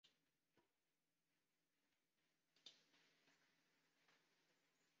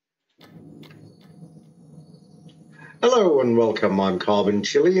Hello and welcome, I'm Carbon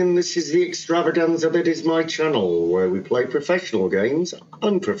Chili and this is the extravaganza that is my channel, where we play professional games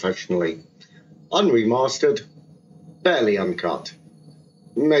unprofessionally, unremastered, barely uncut.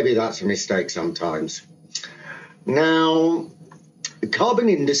 Maybe that's a mistake sometimes. Now, Carbon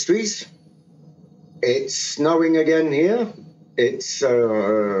Industries, it's snowing again here. It's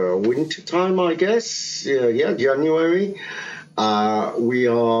winter time, I guess. Yeah, January. We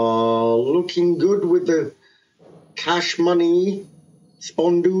are looking good with the cash money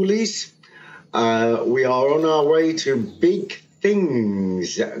spondoolies. We are on our way to big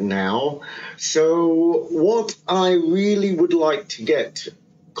things now. So what I really would like to get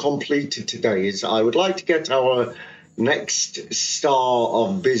completed today is I would like to get our next star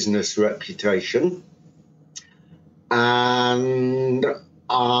of business reputation. And as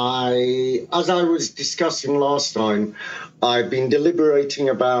I was discussing last time, I've been deliberating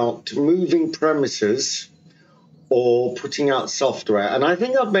about moving premises or putting out software. And I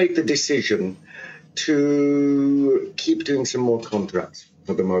think I've made the decision to keep doing some more contracts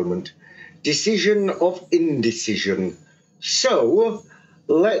for the moment. Decision of indecision. So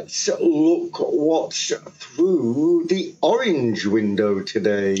let's look what's through the orange window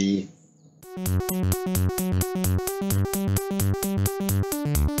today.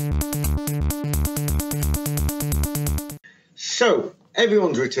 So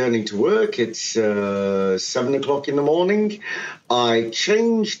everyone's returning to work. It's 7 o'clock in the morning. I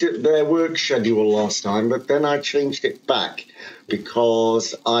changed their work schedule last time, but then I changed it back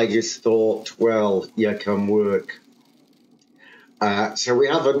because I just thought, well, yeah, come work. So we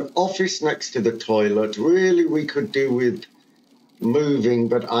have an office next to the toilet. Really, we could do with moving,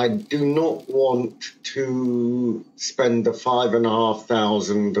 but I do not want to spend the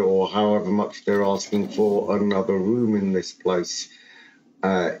 $5,500 or however much they're asking for another room in this place.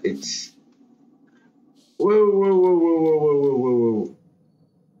 It's whoa.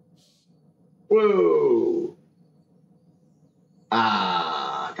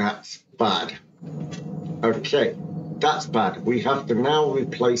 That's bad. Okay, that's bad. We have to now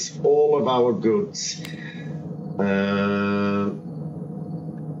replace all of our goods.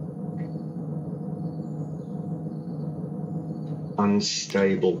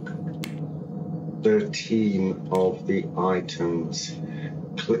 Unstable. 13 of the items.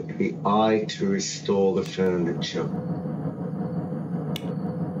 Click the I to restore the furniture.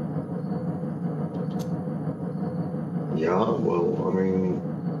 Yeah, well, I mean,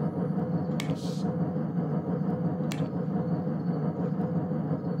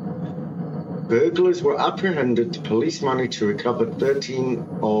 burglars were apprehended. The police managed to recover 13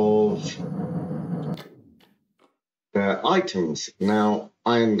 of their items. Now,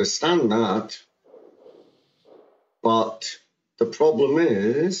 I understand that, but the problem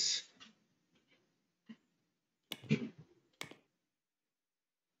is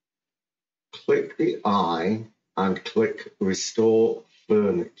click the I and click restore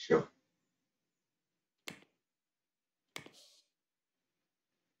furniture.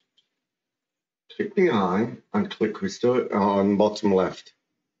 Click the I and click restore on bottom left.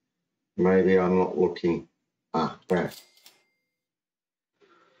 Maybe I'm not looking. There.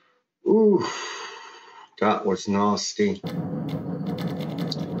 Ooh, that was nasty.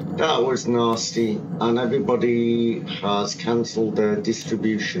 That was nasty, and everybody has cancelled their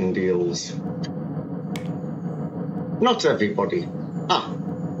distribution deals. Not everybody.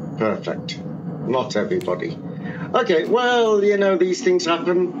 Perfect. Not everybody. Okay, well, you know, these things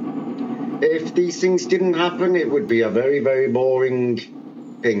happen. If these things didn't happen, it would be a very, very boring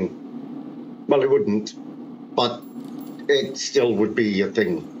thing. Well, it wouldn't, but it still would be a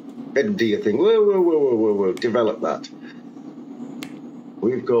thing. It'd be a thing. Whoa. Develop that.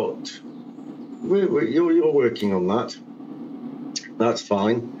 We've got... You're working on that. That's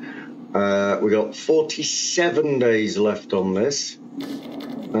fine. We got 47 days left on this.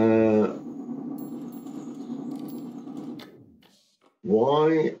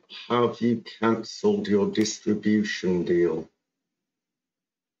 Why have you cancelled your distribution deal?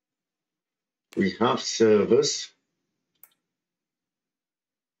 We have servers.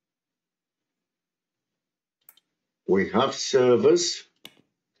 We have servers.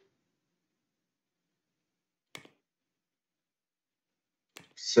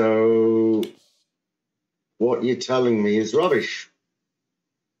 So what you're telling me is rubbish.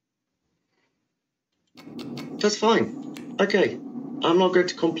 That's fine. Okay, I'm not going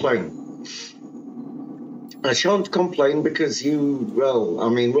to complain. I shan't complain because well, I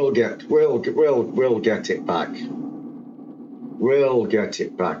mean, we'll get it back. We'll get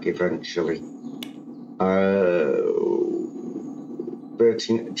it back eventually.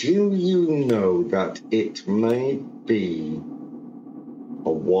 13. Do you know that it may be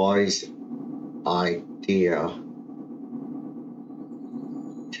a wise idea.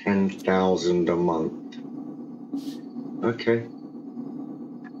 10,000 a month. Okay.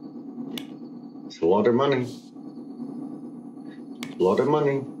 It's a lot of money. A lot of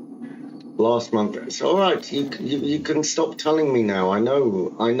money. Last month. It's all right. You can stop telling me now. I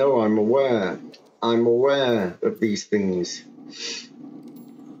know. I'm aware. I'm aware of these things.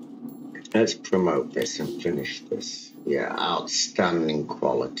 Let's promote this and finish this. Yeah, outstanding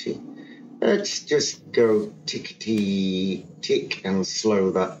quality. Let's just go tickety tick and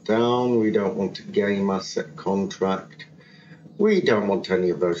slow that down. We don't want a game asset contract. We don't want any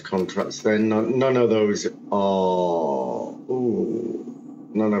of those contracts. Then none of those are.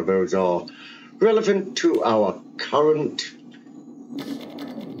 None of those are relevant to our current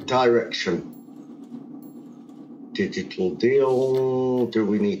direction. Digital deal. Do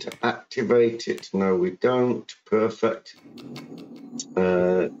we need to activate it? No, we don't. Perfect.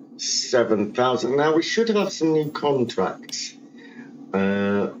 7,000. Now we should have some new contracts.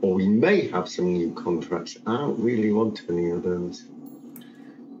 Or we may have some new contracts. I don't really want any of those.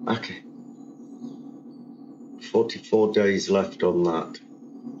 Okay. 44 days left on that.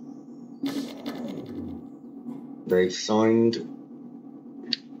 They've signed.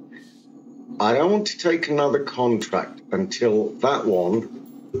 I don't want to take another contract until that one.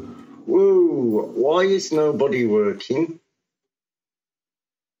 Woo! Why is nobody working?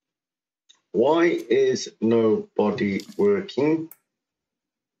 Why is nobody working?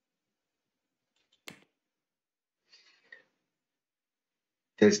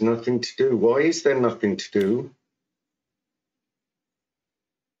 There's nothing to do. Why is there nothing to do?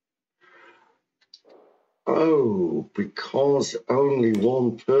 Oh, because only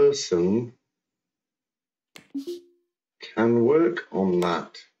one person can work on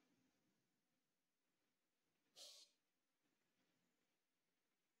that.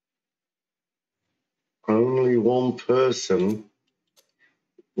 Only one person,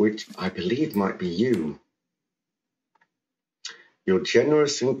 which I believe might be you. You're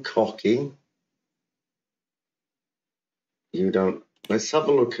generous and cocky. You don't. Let's have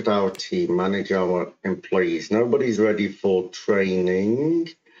a look at our team, manage our employees. Nobody's ready for training.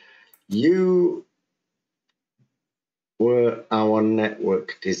 You were our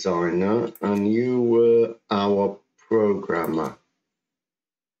network designer and you were our programmer.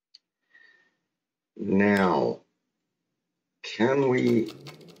 Now, can we...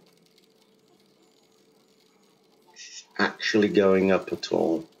 This is actually going up at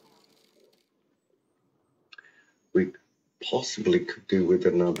all. We possibly could do with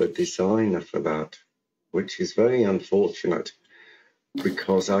another designer for that, which is very unfortunate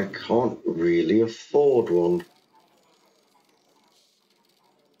because I can't really afford one.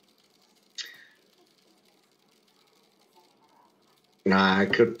 Now, I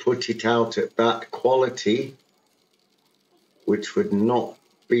could put it out at that quality, which would not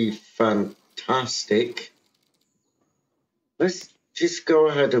be fantastic. Let's just go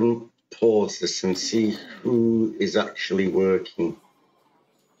ahead and pause this and see who is actually working.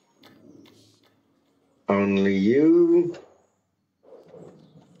 Only you.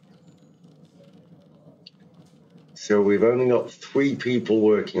 So we've only got 3 people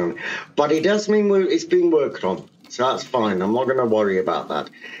working on it. But it does mean it's being worked on. So that's fine. I'm not going to worry about that.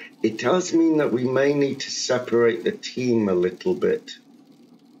 It does mean that we may need to separate the team a little bit.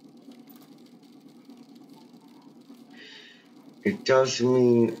 It does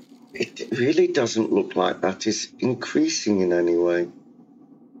mean it really doesn't look like that is increasing in any way.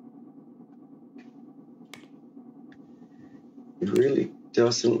 It really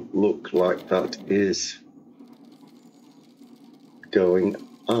doesn't look like that is going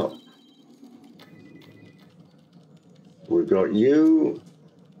up. We've got you,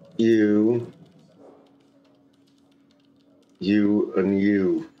 and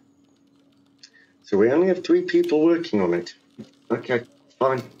you. So we only have 3 people working on it. Okay,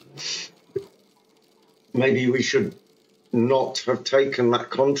 fine. Maybe we should not have taken that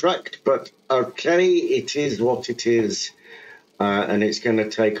contract, but okay, it is what it is. And it's going to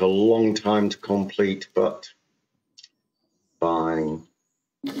take a long time to complete, but fine.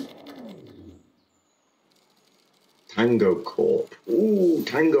 Tango Corp. Ooh,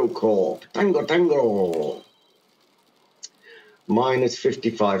 Tango Corp. Tango. Minus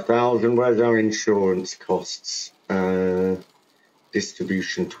 55,000. Where's our insurance costs?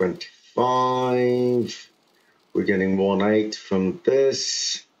 Distribution 25. We're getting 1.8 from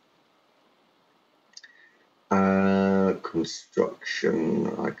this. Construction.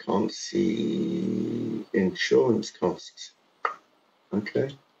 I can't see insurance costs. Okay.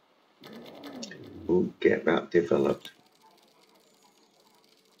 Ooh, get that developed.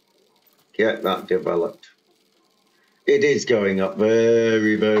 Get that developed. It is going up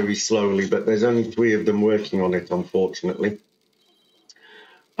very, very slowly, but there's only 3 of them working on it, unfortunately.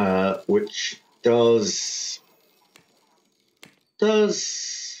 Which does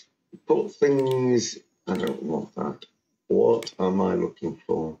put things... I don't want that. What am I looking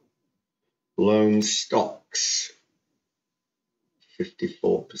for? Loan stocks,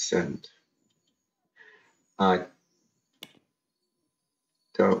 54%. I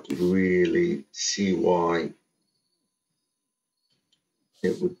don't really see why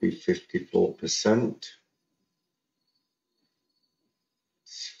it would be 54%.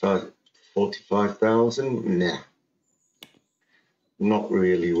 45,000? Nah. Not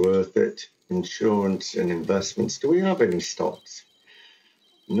really worth it. Insurance and investments. Do we have any stocks?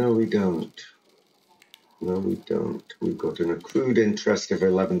 No, we don't. No, we don't. We've got an accrued interest of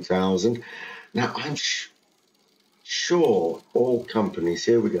 11,000. Now, I'm sure all companies,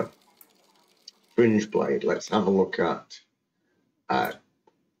 here we go. Fringe Blade, let's have a look at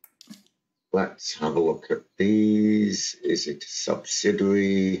these. Is it a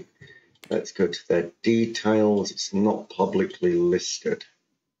subsidiary? Let's go to their details. It's not publicly listed.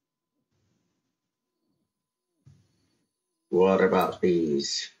 What about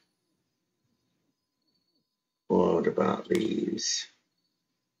these? What about these?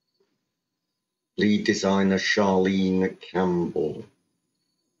 Lead designer Charlene Campbell.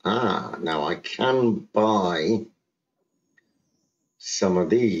 Ah, now I can buy some of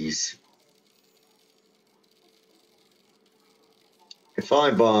these. If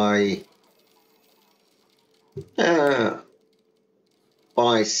I buy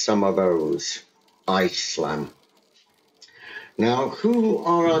some of those, Iceland. Now, who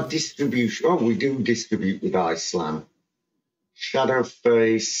are our distribution? Oh, we do distribute with Iceland.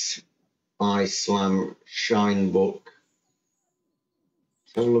 Shadowface, Iceland, Shinebook.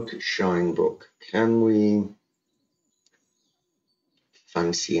 Let's have a look at Shinebook. Can we...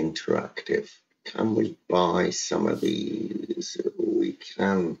 Fancy Interactive. Can we buy some of these? We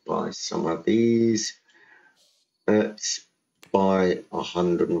can buy some of these. Let's buy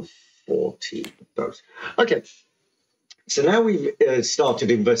 140 of those. Okay. So now we've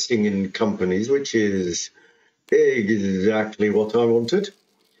started investing in companies, which is exactly what I wanted.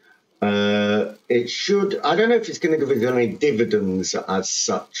 It should, I don't know if it's going to give us any dividends as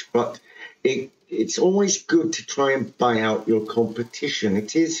such, but it's always good to try and buy out your competition.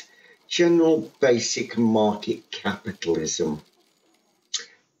 It is general basic market capitalism,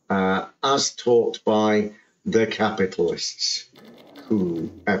 as taught by the capitalists,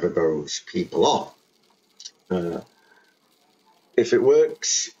 whoever those people are. If it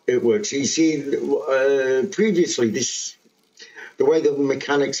works, it works. You see, previously, the way that the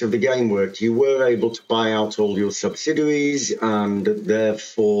mechanics of the game worked, you were able to buy out all your subsidiaries and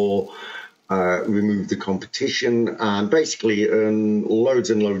therefore remove the competition and basically earn loads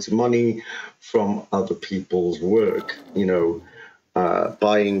and loads of money from other people's work. You know,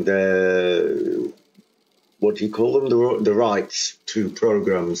 buying their, what do you call them? The rights to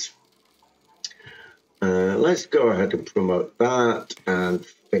programs. Let's go ahead and promote that and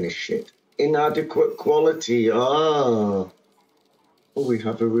finish it. Inadequate quality. Ah, oh, we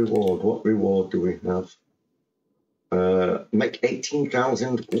have a reward. What reward do we have? Make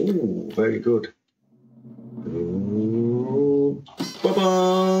 18,000. Ooh, very good. Ooh,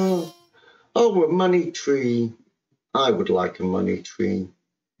 ba-ba. Oh, a money tree. I would like a money tree.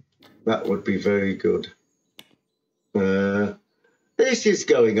 That would be very good. This is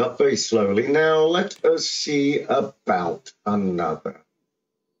going up very slowly. Now let us see about another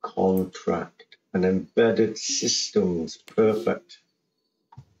contract. An embedded systems. Perfect.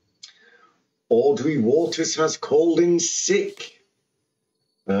 Audrey Waters has called in sick.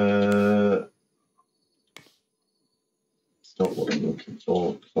 It's not what I'm looking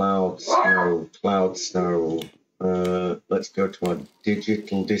for. Cloud Snow. Cloud Snow. Let's go to our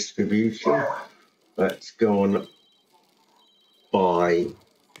digital distribution. Let's go on buy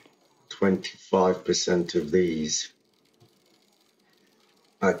 25% of these.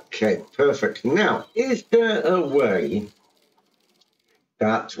 Okay, perfect. Now, is there a way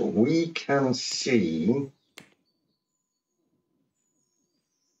that we can see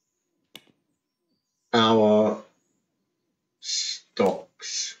our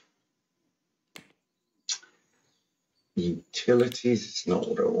stocks? Utilities, it's not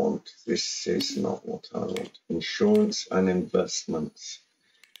what I want. This is not what I want. Insurance and investments.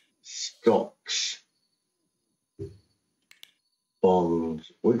 Stocks.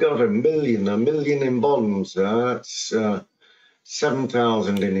 Bonds. We got a million in bonds. That's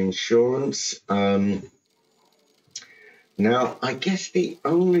 7,000 in insurance. Now, I guess the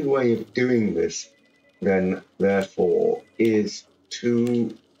only way of doing this, then, therefore, is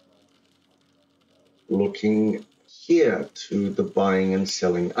to looking here to the buying and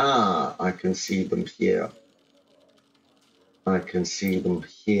selling. Ah, I can see them here. I can see them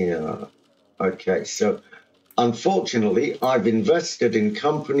here. Okay, so unfortunately, I've invested in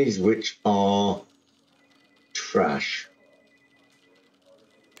companies which are trash.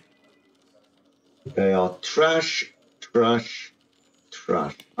 They are trash, trash,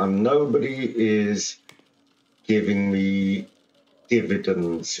 trash. And nobody is giving me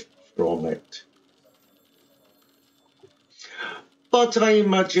dividends from it. But I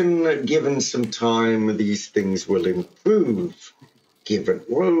imagine that given some time, these things will improve. Given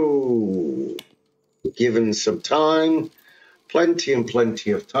some time, plenty and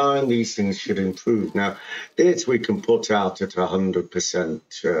plenty of time, these things should improve. Now, this we can put out at 100%,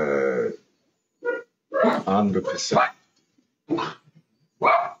 100%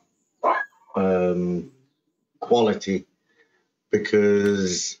 quality,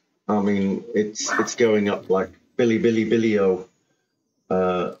 because I mean it's going up like Billy-O.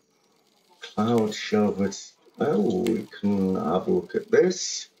 Cloud show, but oh, we can have a look at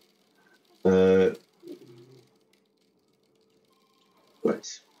this.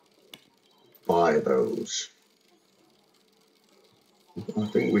 Let's buy those. I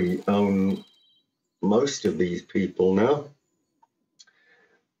think we own most of these people now.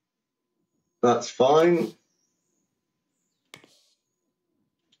 That's fine.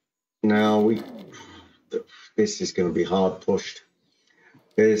 Now this is going to be hard pushed.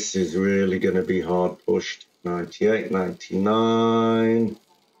 This is really going to be hard pushed. 98, 99,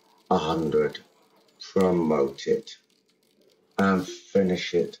 100. Promote it and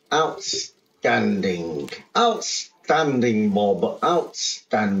finish it. Outstanding. Outstanding, mob.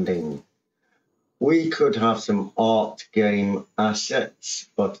 Outstanding. We could have some art game assets,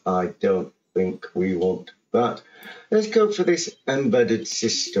 but I don't think we want that. Let's go for this embedded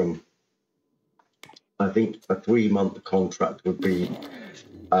system. I think a 3-month contract would be...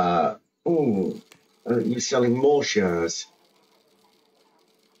 you're selling more shares.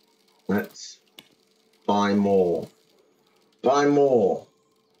 Let's buy more. Buy more.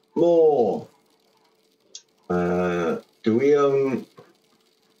 More. Do we own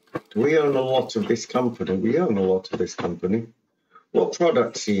a lot of this company? We own a lot of this company. What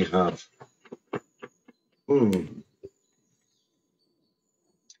products do you have?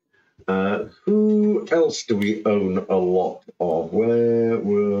 Who else do we own a lot of? Where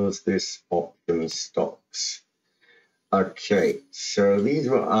was this option stocks? Okay, so these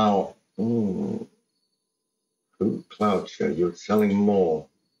were our... Cloud show, you're selling more.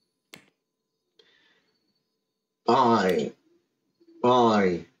 Buy.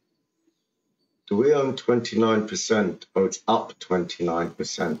 Buy. Do we own 29%? Oh, it's up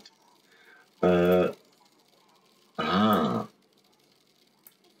 29%.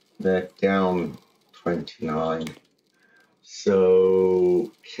 They're down 29.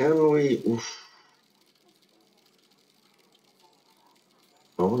 So can we...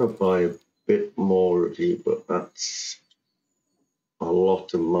 I want to buy a bit more of you, but that's a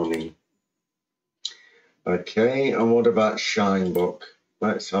lot of money. Okay, and what about Shinebook?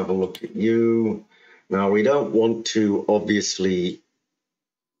 Let's have a look at you. Now, we don't want to obviously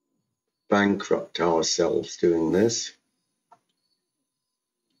bankrupt ourselves doing this.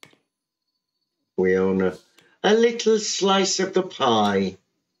 We own a little slice of the pie.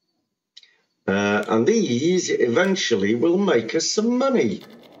 And these eventually will make us some money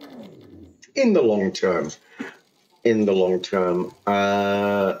in the long term. In the long term.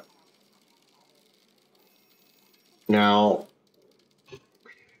 Now,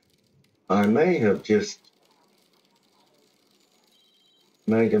 I may have just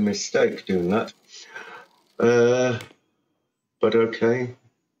made a mistake doing that. But okay.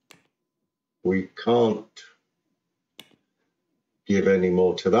 We can't give any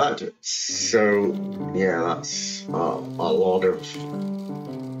more to that. So, yeah, that's a lot of...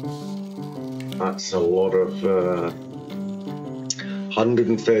 That's a lot of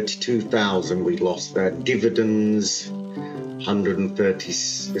 132,000 we lost there. Dividends, 130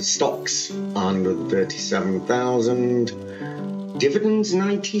 stocks, 137,000. Dividends,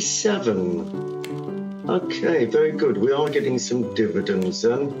 97. Okay, very good. We are getting some dividends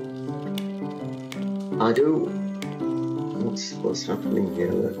then. I do. What's happening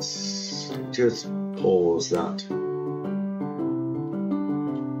here? Let's just pause that.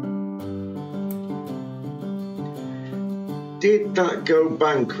 Did that go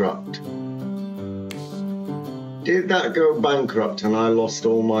bankrupt? Did that go bankrupt and I lost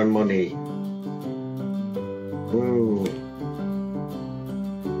all my money? Ooh.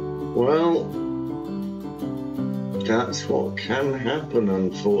 Well, that's what can happen,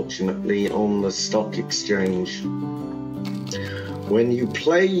 unfortunately, on the stock exchange. When you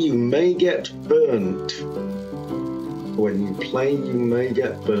play, you may get burnt. When you play, you may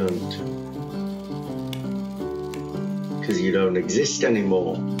get burnt. Because you don't exist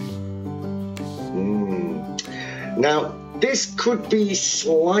anymore. Now, this could be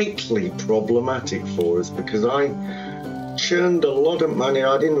slightly problematic for us because I churned a lot of money.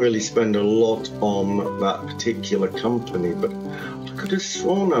 I didn't really spend a lot on that particular company, but I could have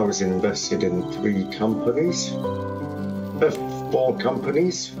sworn I was invested in 4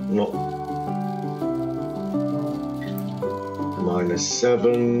 companies, not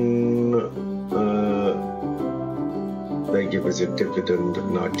 -7. They give us a dividend of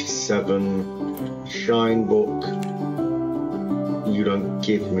 97. Shine book, you don't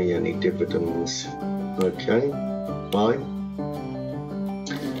give me any dividends. Okay,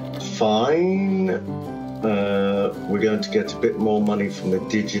 fine. We're going to get a bit more money from the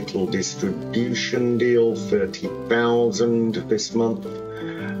digital distribution deal, 30,000 this month.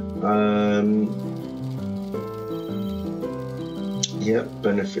 Yep,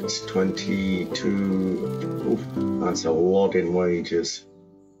 benefits 22. Oof, that's a lot in wages.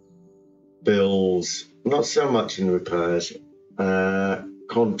 Bills, not so much in repairs.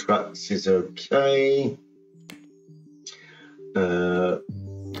 Contracts is okay.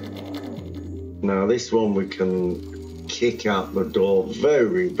 Now this one we can kick out the door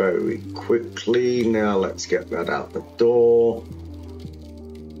very, very quickly. Now let's get that out the door.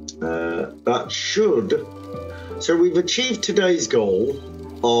 That should... So we've achieved today's goal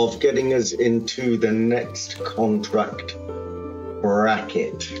of getting us into the next contract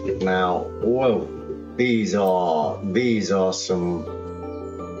bracket. Now, whoa, these are some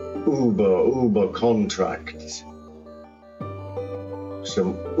uber contracts.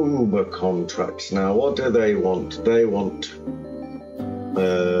 Some uber contracts. Now, what do they want? They want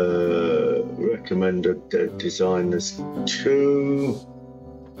recommended designers 2,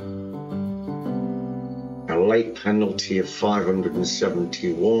 a late penalty of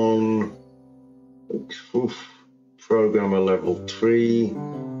 571. Oof. Programmer level 3.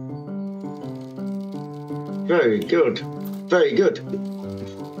 Very good, very good.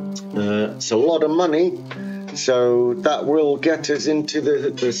 It's a lot of money, so that will get us into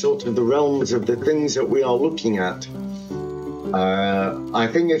the sort of the realms of the things that we are looking at. I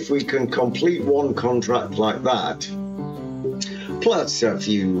think if we can complete one contract like that, plus a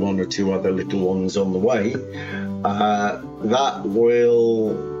few 1 or 2 other little ones on the way,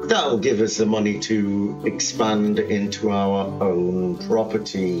 that'll give us the money to expand into our own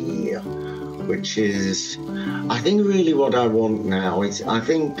property, which is, I think, really what I want now. Is I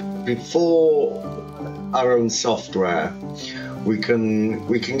think before our own software, we can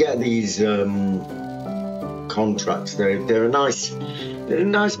get these contracts. They're a nice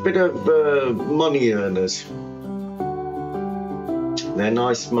bit of money earners. They're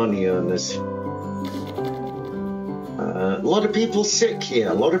nice money earners. A lot of people sick here.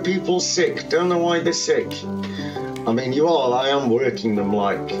 A lot of people sick. Don't know why they're sick. I mean, I am working them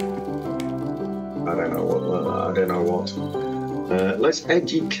like, I don't know what. Let's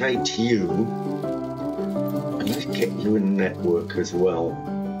educate you. And let's get you in network as well.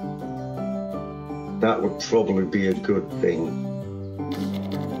 That would probably be a good thing.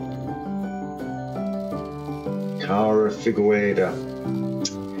 Cara Figueira.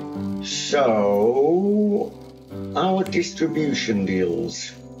 So, our distribution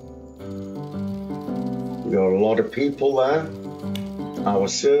deals. We got a lot of people there. Our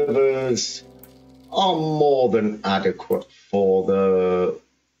servers are more than adequate for the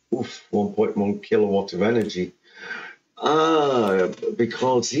 1.1 kilowatt of energy.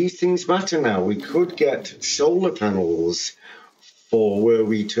 Because these things matter now. We could get solar panels for were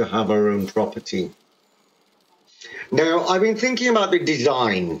we to have our own property. Now, I've been thinking about the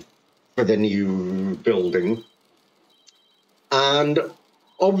design for the new building. And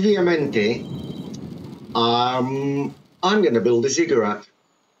obviamente, I'm going to build a ziggurat.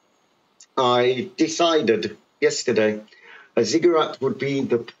 I decided yesterday a ziggurat would be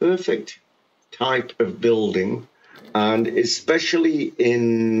the perfect type of building, and especially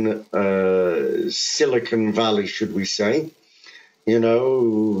in Silicon Valley, should we say. You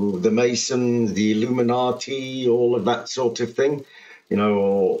know, the Masons, the Illuminati, all of that sort of thing. You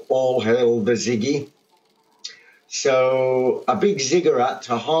know, all hail the Ziggy. So a big ziggurat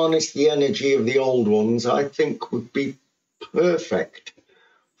to harness the energy of the old ones, I think, would be perfect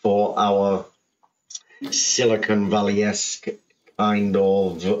for our Silicon Valley-esque kind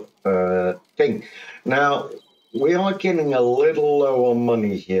of thing. Now, we are getting a little low on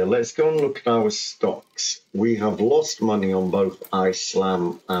money here. Let's go and look at our stocks. We have lost money on both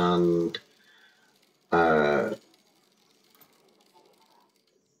iSlam and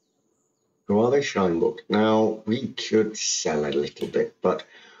who are they? Shinebook. Now, we could sell a little bit, but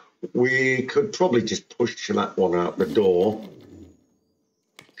we could probably just push that one out the door.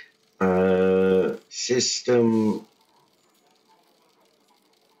 System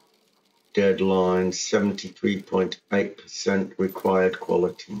deadline 73.8% required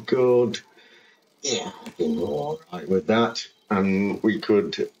quality good. Yeah, I think we're all right with that. And we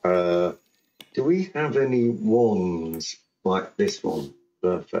could, do we have any ones like this one?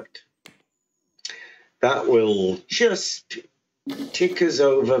 Perfect. That will just tick us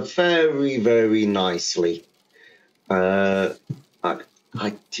over very, very nicely. Do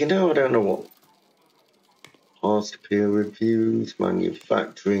you know, I don't know what. Past peer reviews,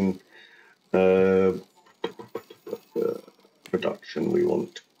 manufacturing, production. We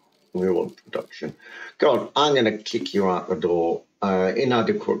want production. God, I'm going to kick you out the door.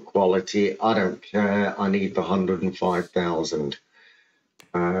 Inadequate quality. I don't care. I need the 105,000.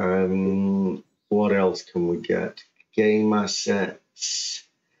 What else can we get? Game assets,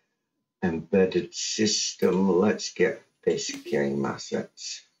 embedded system. Let's get this game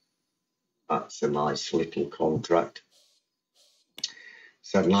assets. That's a nice little contract.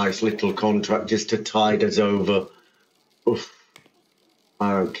 It's a nice little contract just to tide us over. Oof.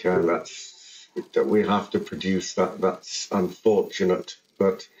 I don't care. That we have to produce that. That's unfortunate.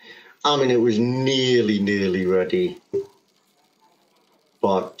 But, I mean, it was nearly ready.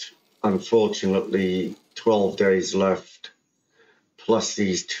 But, unfortunately, 12 days left. Plus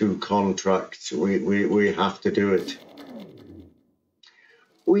these two contracts. We have to do it.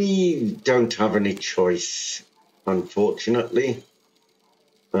 We don't have any choice, unfortunately.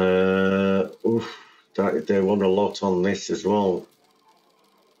 They want a lot on this as well.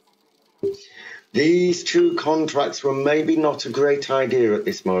 These two contracts were maybe not a great idea at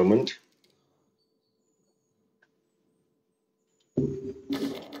this moment.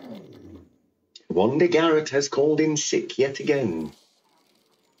 Wanda Garrett has called in sick yet again.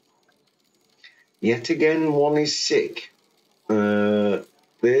 Yet again, one is sick.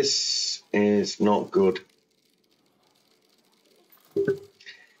 This is not good.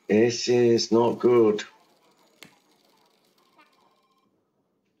 This is not good.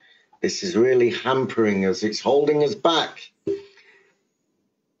 This is really hampering us. It's holding us back.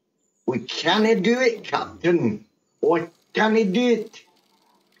 We cannot do it, Captain. Why can't he do it?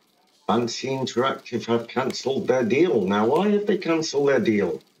 Fancy Interactive have cancelled their deal. Now, why have they cancelled their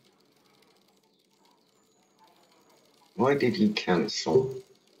deal? Why did he cancel?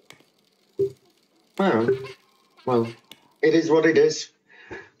 Well, it is what it is.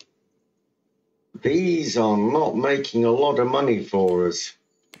 These are not making a lot of money for us.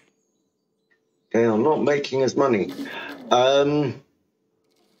 They are not making us money. I'm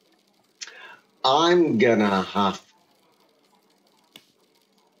gonna have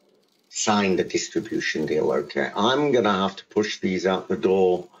signed the distribution deal, okay? I'm gonna have to push these out the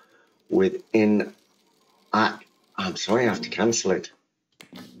door within. I'm sorry, I have to cancel it.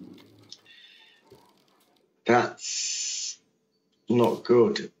 That's not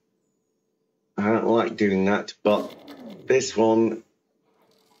good. I don't like doing that, but this one,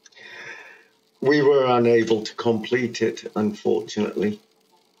 we were unable to complete it, unfortunately.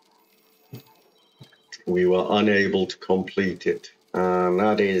 We were unable to complete it, and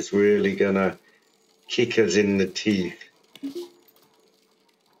that is really gonna kick us in the teeth.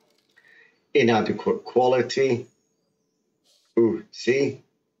 Inadequate quality. Ooh, see?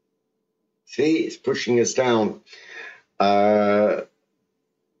 See, it's pushing us down.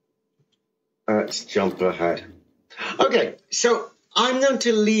 Let's jump ahead. Okay, so I'm going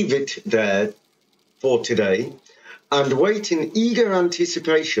to leave it there for today and wait in eager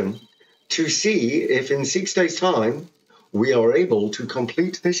anticipation to see if in 6 days' time we are able to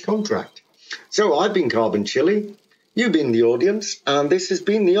complete this contract. So I've been Carbon Chili, you've been the audience, and this has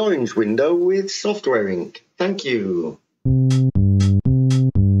been the Orange Window with Software Inc. Thank you.